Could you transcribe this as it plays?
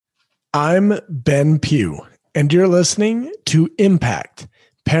I'm Ben Pugh, and you're listening to Impact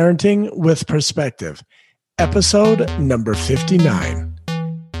Parenting with Perspective, episode number 59.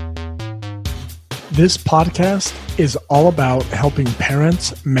 This podcast is all about helping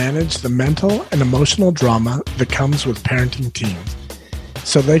parents manage the mental and emotional drama that comes with parenting teens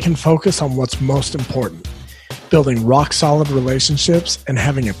so they can focus on what's most important, building rock-solid relationships and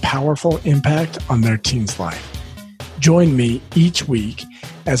having a powerful impact on their teen's life. Join me each week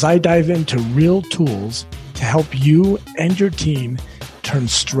as I dive into real tools to help you and your teen turn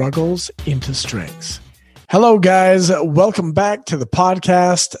struggles into strengths. Hello, guys. Welcome back to the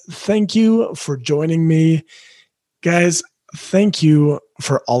podcast. Thank you for joining me. Guys, thank you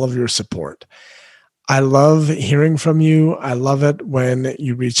for all of your support. I love hearing from you. I love it when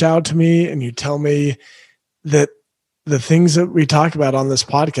you reach out to me and you tell me that the things that we talk about on this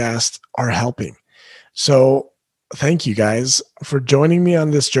podcast are helping. So thank you guys for joining me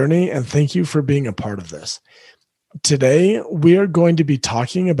on this journey, and thank you for being a part of this. Today, we are going to be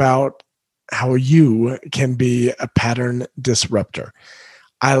talking about how you can be a pattern disruptor.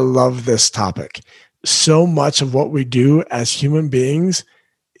 I love this topic. So much of what we do as human beings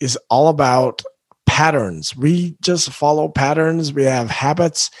is all about patterns. We just follow patterns, we have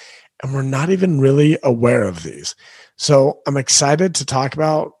habits, and we're not even really aware of these. So I'm excited to talk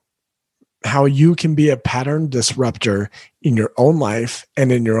about how you can be a pattern disruptor in your own life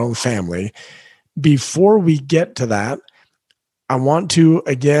and in your own family. Before we get to that, I want to,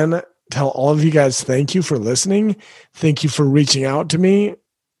 again, tell all of you guys thank you for listening. Thank you for reaching out to me.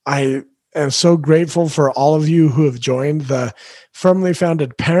 I am so grateful for all of you who have joined the Firmly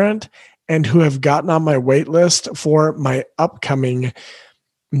Founded Parent and who have gotten on my wait list for my upcoming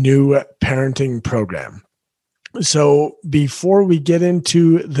new parenting program. So before we get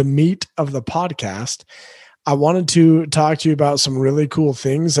into the meat of the podcast, I wanted to talk to you about some really cool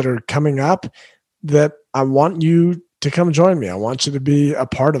things that are coming up that I want you to come join me. I want you to be a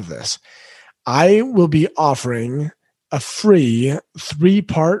part of this. I will be offering a free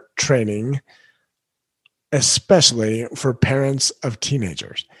 3-part training, especially for parents of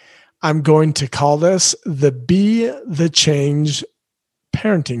teenagers. I'm going to call this the Be the Change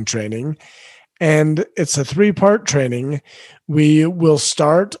Parenting Training. And it's a 3-part training. We will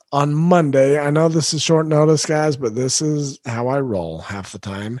start on Monday. I know this is short notice, guys, but this is how I roll half the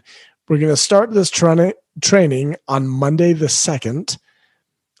time. We're going to start this training on Monday the 2nd,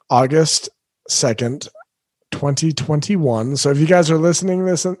 August 2nd, 2021. So if you guys are listening to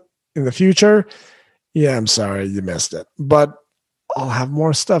this in the future, yeah, I'm sorry you missed it. But I'll have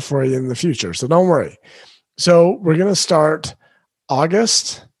more stuff for you in the future, so don't worry. So we're going to start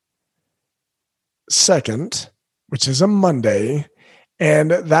August 2nd, which is a Monday,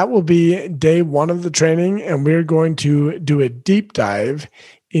 and that will be day 1 of the training, and we're going to do a deep dive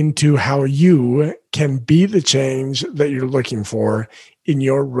into how you can be the change that you're looking for in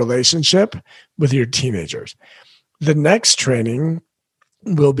your relationship with your teenagers. The next training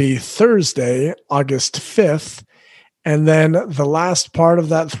will be Thursday, August 5th, and then the last part of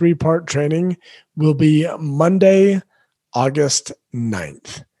that 3-part training will be Monday, August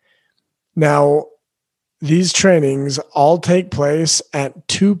 9th. Now, these trainings all take place at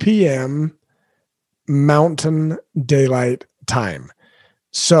 2 p.m. Mountain Daylight Time.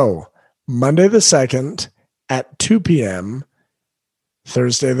 So, Monday the 2nd at 2 p.m.,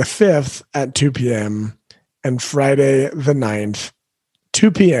 Thursday the 5th at 2 p.m., and Friday the 9th, 2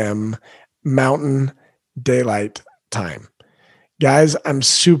 p.m. Mountain Daylight Time. Guys, I'm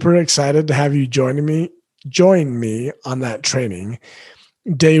super excited to have you join me on that training.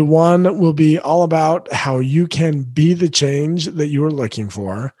 Day 1 will be all about how you can be the change that you are looking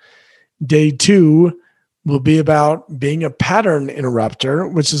for. Day 2 will be about being a pattern interrupter,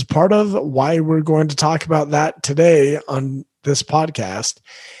 which is part of why we're going to talk about that today on this podcast.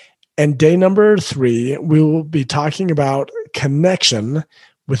 And day number 3, we will be talking about connection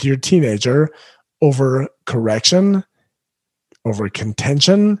with your teenager over correction, over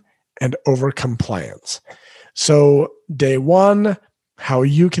contention, and over compliance. So day 1, how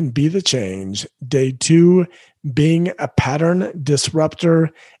you can be the change. Day 2, being a pattern disruptor.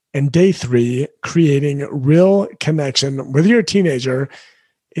 And day 3, creating real connection with your teenager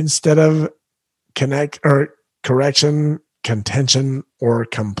instead of correction, contention, or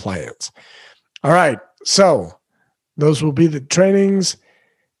compliance. All right. So those will be the trainings.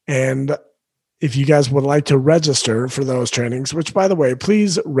 And if you guys would like to register for those trainings, which, by the way,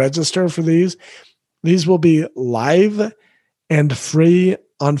 please register for these. These will be live and free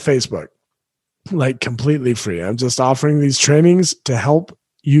on Facebook, like completely free. I'm just offering these trainings to help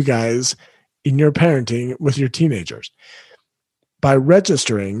you guys in your parenting with your teenagers. By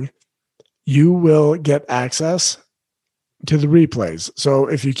registering, you will get access to the replays. So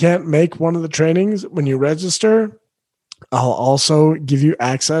if you can't make one of the trainings when you register, I'll also give you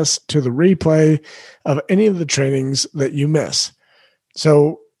access to the replay of any of the trainings that you miss.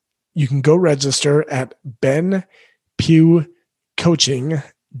 So you can go register at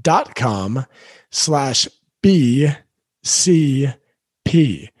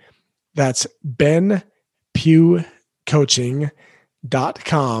benpughcoaching.com/BCP. That's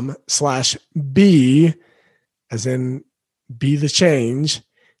benpughcoaching.com/B as in be the change,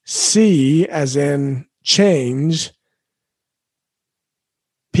 C as in change,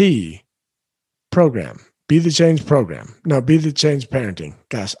 P program. Be the change program. No, be the change parenting.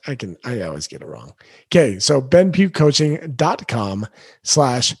 Gosh, I always get it wrong. Okay, so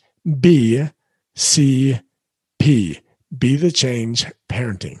benpughcoaching.com/BCP. Be the change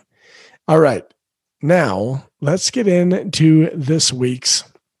parenting. All right. Now let's get into this week's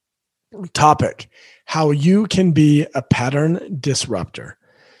topic, how you can be a pattern disruptor.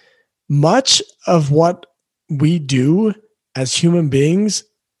 Much of what we do as human beings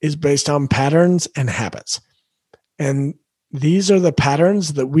is based on patterns and habits. And these are the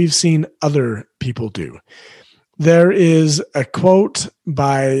patterns that we've seen other people do. There is a quote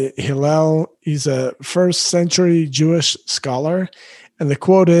by Hillel. He's a first century Jewish scholar. And the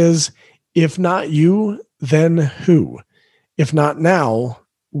quote is, "If not you, then who? If not now,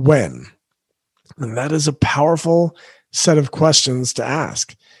 when?" And that is a powerful set of questions to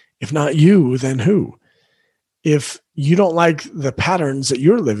ask. If not you, then who? If you don't like the patterns that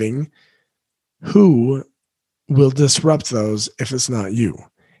you're living, who will disrupt those if it's not you?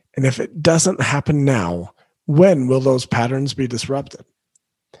 And if it doesn't happen now, when will those patterns be disrupted?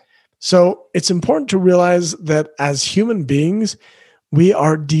 So it's important to realize that as human beings, we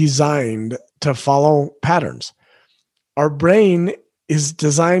are designed to follow patterns. Our brain is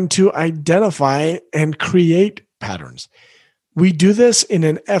designed to identify and create patterns. We do this in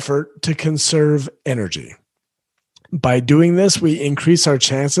an effort to conserve energy. By doing this, we increase our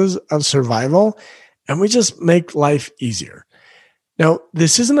chances of survival, and we just make life easier. Now,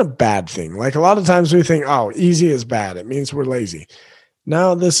 this isn't a bad thing. Like a lot of times we think, oh, easy is bad. It means we're lazy.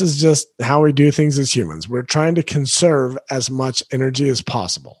 No, this is just how we do things as humans. We're trying to conserve as much energy as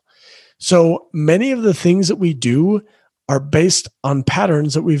possible. So many of the things that we do are based on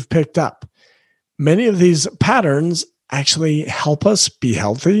patterns that we've picked up. Many of these patterns actually help us be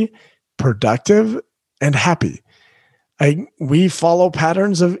healthy, productive, and happy. We follow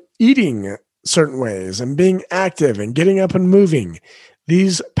patterns of eating certain ways and being active and getting up and moving.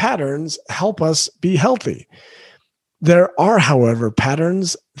 These patterns help us be healthy. There are, however,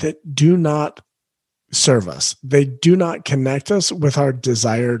 patterns that do not serve us. They do not connect us with our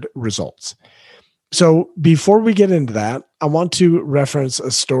desired results. So before we get into that, I want to reference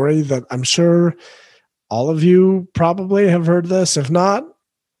a story that I'm sure all of you probably have heard this. If not,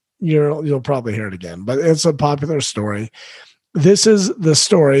 you'll probably hear it again, but it's a popular story. This is the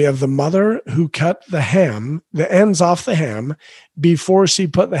story of the mother who cut the ends off the ham before she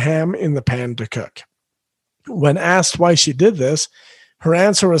put the ham in the pan to cook. When asked why she did this, her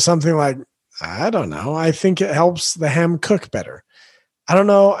answer was something like, "I don't know. I think it helps the ham cook better. I don't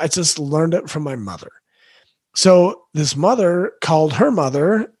know. I just learned it from my mother." So this mother called her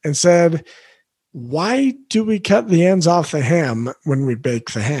mother and said, "Why do we cut the ends off the ham when we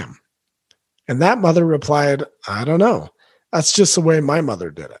bake the ham?" And that mother replied, "I don't know. That's just the way my mother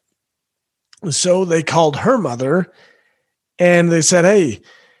did it." So they called her mother and they said, "Hey,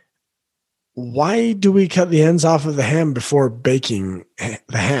 why do we cut the ends off of the ham before baking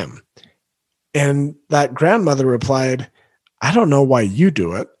the ham?" And that grandmother replied, "I don't know why you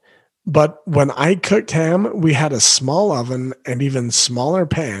do it, but when I cooked ham, we had a small oven and even smaller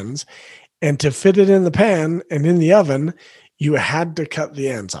pans. And to fit it in the pan and in the oven, you had to cut the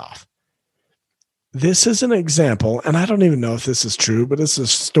ends off." This is an example, and I don't even know if this is true, but it's a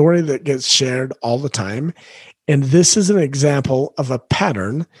story that gets shared all the time. And this is an example of a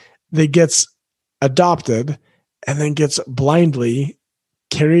pattern that gets adopted and then gets blindly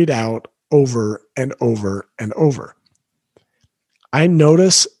carried out over and over and over. I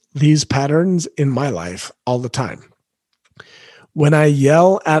notice these patterns in my life all the time. When I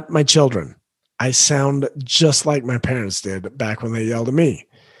yell at my children, I sound just like my parents did back when they yelled at me.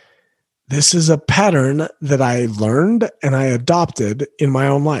 This is a pattern that I learned and I adopted in my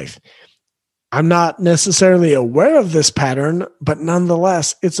own life. I'm not necessarily aware of this pattern, but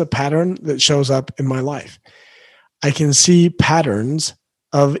nonetheless, it's a pattern that shows up in my life. I can see patterns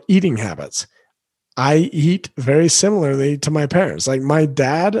of eating habits. I eat very similarly to my parents. Like my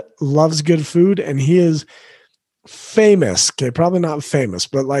dad loves good food and he is famous. Okay, probably not famous,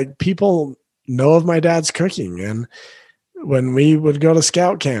 but like people know of my dad's cooking. And when we would go to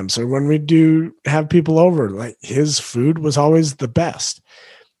scout camps or when we do have people over, like his food was always the best.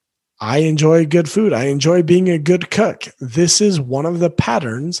 I enjoy good food. I enjoy being a good cook. This is one of the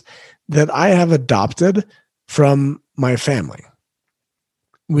patterns that I have adopted from my family.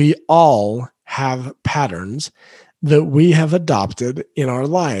 We all have patterns that we have adopted in our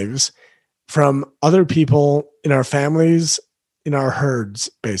lives from other people in our families, in our herds,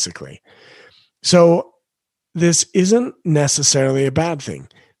 basically. So this isn't necessarily a bad thing.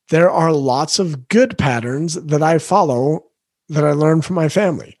 There are lots of good patterns that I follow that I learned from my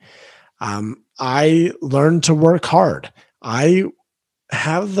family. I learned to work hard. I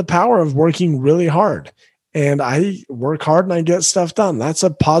have the power of working really hard, and I work hard and I get stuff done. That's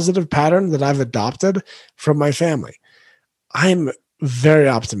a positive pattern that I've adopted from my family. I'm very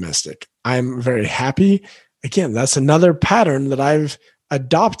optimistic. I'm very happy. Again, that's another pattern that I've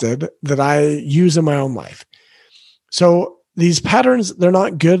adopted that I use in my own life. So these patterns, they're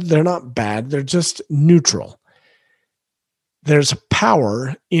not good. They're not bad. They're just neutral. There's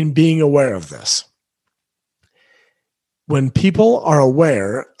power in being aware of this. When people are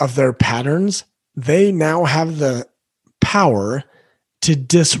aware of their patterns, they now have the power to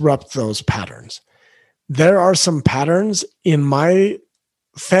disrupt those patterns. There are some patterns in my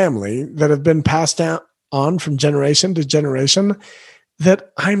family that have been passed down on from generation to generation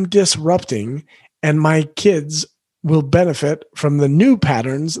that I'm disrupting, and my kids will benefit from the new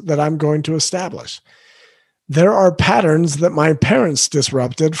patterns that I'm going to establish. There are patterns that my parents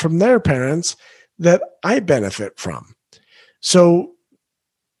disrupted from their parents that I benefit from. So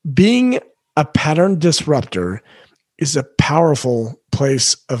being a pattern disruptor is a powerful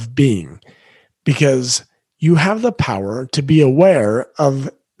place of being, because you have the power to be aware of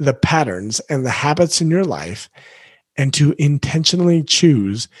the patterns and the habits in your life and to intentionally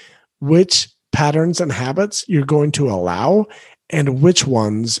choose which patterns and habits you're going to allow and which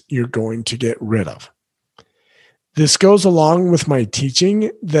ones you're going to get rid of. This goes along with my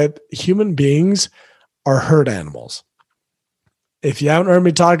teaching that human beings are herd animals. If you haven't heard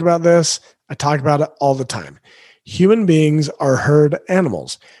me talk about this, I talk about it all the time. Human beings are herd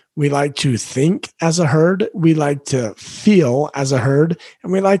animals. We like to think as a herd, we like to feel as a herd,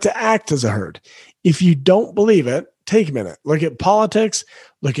 and we like to act as a herd. If you don't believe it, take a minute. Look at politics,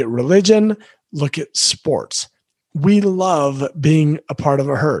 look at religion, look at sports. We love being a part of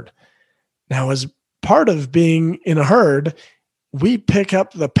a herd. Now, as part of being in a herd, we pick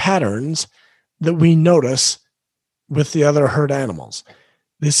up the patterns that we notice with the other herd animals.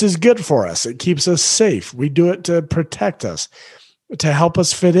 This is good for us. It keeps us safe. We do it to protect us, to help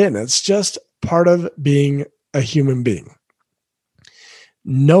us fit in. It's just part of being a human being.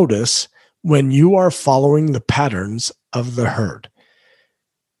 Notice when you are following the patterns of the herd.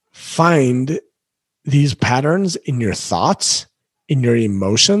 Find these patterns in your thoughts, in your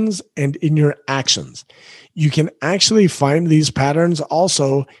emotions, and in your actions. You can actually find these patterns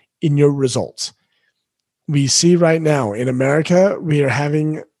also in your results. We see right now in America, we are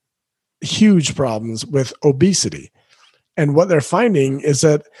having huge problems with obesity. And what they're finding is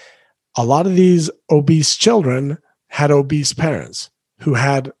that a lot of these obese children had obese parents who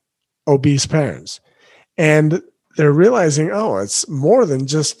had obese parents. And they're realizing, oh, it's more than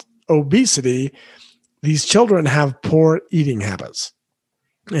just obesity. These children have poor eating habits.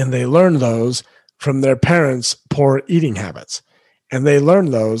 And they learn those from their parents' poor eating habits. And they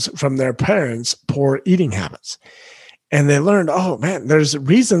learn those from their parents' poor eating habits. And they learned, oh man, there's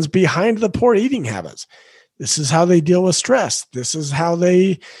reasons behind the poor eating habits. This is how they deal with stress. This is how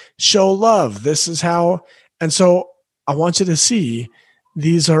they show love. This is how, and so I want you to see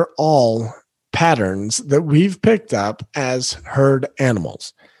these are all patterns that we've picked up as herd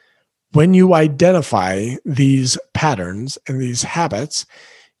animals. When you identify these patterns and these habits,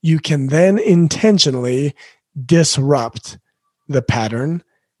 you can then intentionally disrupt the pattern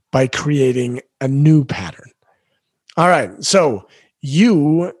by creating a new pattern. All right. So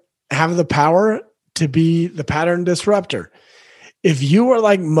you have the power to be the pattern disruptor. If you are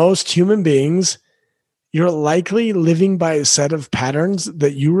like most human beings, you're likely living by a set of patterns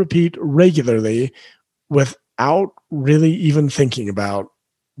that you repeat regularly without really even thinking about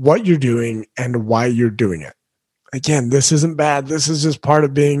what you're doing and why you're doing it. Again, this isn't bad. This is just part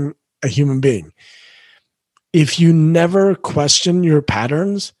of being a human being. If you never question your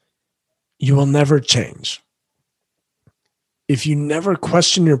patterns, you will never change. If you never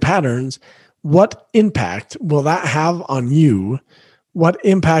question your patterns, what impact will that have on you? What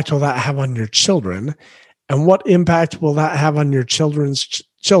impact will that have on your children? And what impact will that have on your children's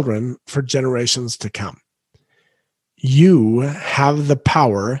children for generations to come? You have the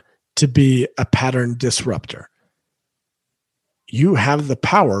power to be a pattern disruptor. You have the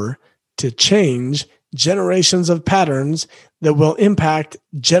power to change generations of patterns that will impact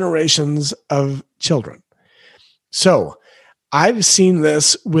generations of children. So I've seen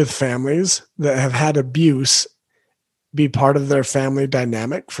this with families that have had abuse be part of their family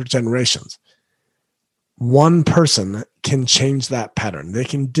dynamic for generations. One person can change that pattern. They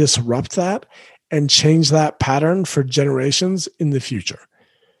can disrupt that and change that pattern for generations in the future.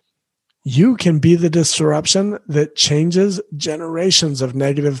 You can be the disruption that changes generations of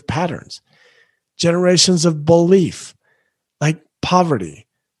negative patterns, generations of belief, like poverty,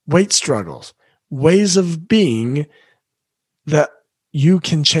 weight struggles, ways of being that you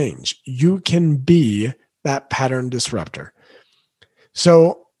can change. You can be that pattern disruptor.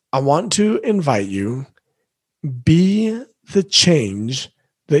 So I want to invite you, be the change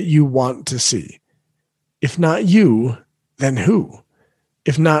that you want to see. If not you, then who?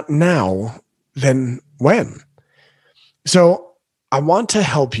 If not now, then when? So I want to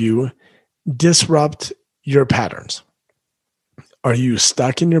help you disrupt your patterns. Are you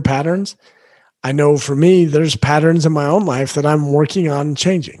stuck in your patterns? I know for me, there's patterns in my own life that I'm working on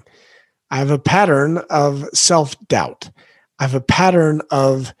changing. I have a pattern of self-doubt. I have a pattern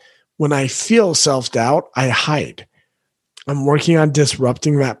of when I feel self-doubt, I hide. I'm working on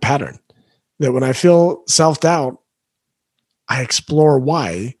disrupting that pattern. That when I feel self-doubt, I explore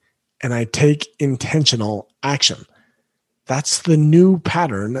why and I take intentional action. That's the new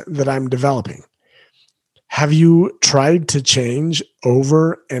pattern that I'm developing. Have you tried to change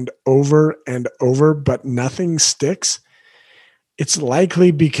over and over and over, but nothing sticks? It's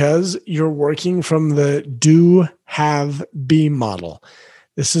likely because you're working from the do, have, be model.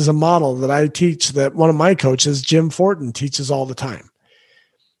 This is a model that I teach that one of my coaches, Jim Fortin, teaches all the time.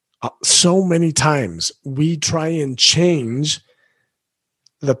 So many times we try and change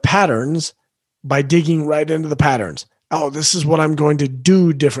the patterns by digging right into the patterns. Oh, this is what I'm going to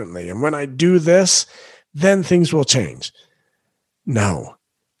do differently. And when I do this, then things will change. No,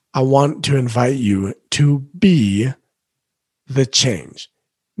 I want to invite you to be the change.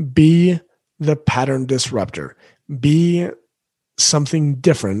 Be the pattern disruptor. Be something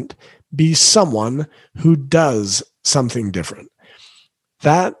different. Be someone who does something different.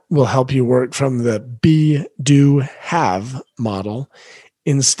 That will help you work from the be, do, have model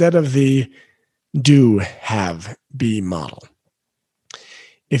instead of the do, have, be model.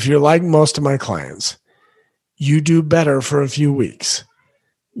 If you're like most of my clients, you do better for a few weeks.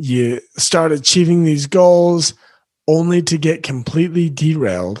 You start achieving these goals only to get completely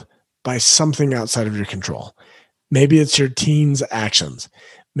derailed by something outside of your control. Maybe it's your teen's actions.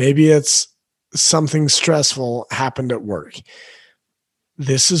 Maybe it's something stressful happened at work.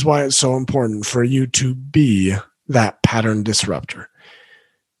 This is why it's so important for you to be that pattern disruptor.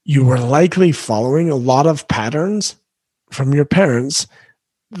 You were likely following a lot of patterns from your parents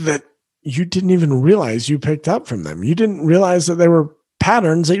that you didn't even realize you picked up from them. You didn't realize that they were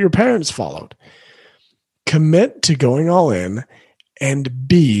patterns that your parents followed. Commit to going all in and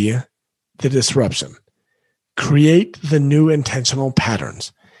be the disruption. Create the new intentional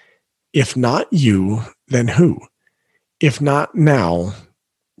patterns. If not you, then who? If not now,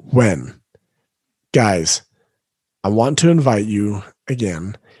 when? Guys, I want to invite you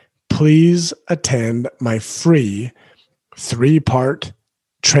again. Please attend my free 3-part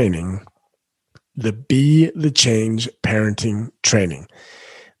training, the Be the Change Parenting Training.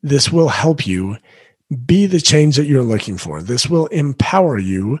 This will help you be the change that you're looking for. This will empower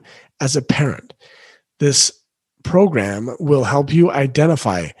you as a parent. This program will help you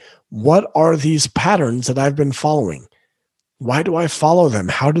identify what are these patterns that I've been following. Why do I follow them?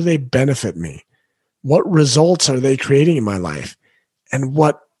 How do they benefit me? What results are they creating in my life? And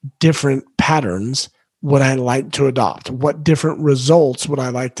what different patterns would I like to adopt? What different results would I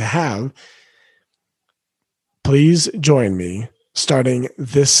like to have? Please join me starting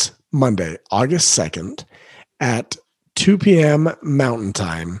this Monday, August 2nd at 2 p.m. Mountain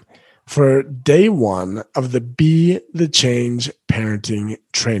Time for day 1 of the Be the Change Parenting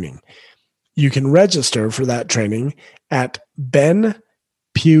Training. You can register for that training at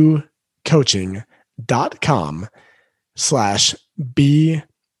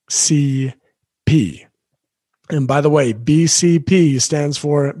benpewcoaching.com/BCP. And by the way, BCP stands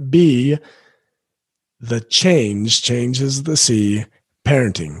for Be the Change, changes the C,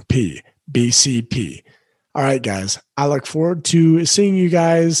 parenting, P, BCP. All right, guys, I look forward to seeing you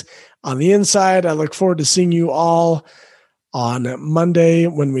guys on the inside. I look forward to seeing you all on Monday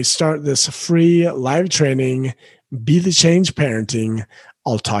when we start this free live training, Be the Change Parenting.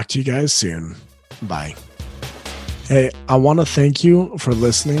 I'll talk to you guys soon. Bye. Hey, I want to thank you for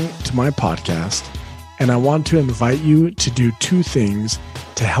listening to my podcast, and I want to invite you to do 2 things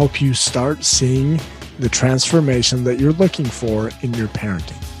to help you start seeing the transformation that you're looking for in your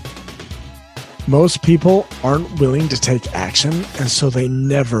parenting. Most people aren't willing to take action, and so they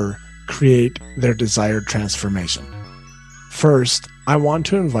never create their desired transformation. First, I want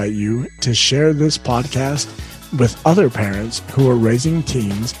to invite you to share this podcast with other parents who are raising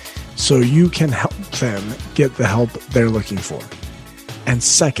teens so you can help them get the help they're looking for. And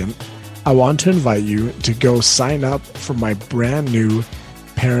second, I want to invite you to go sign up for my brand new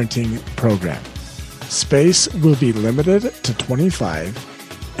parenting program. Space will be limited to 25,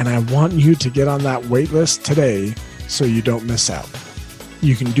 and I want you to get on that wait list today so you don't miss out.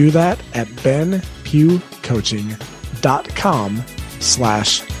 You can do that at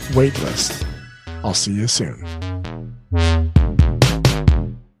benpughcoaching.com/waitlist. I'll see you soon.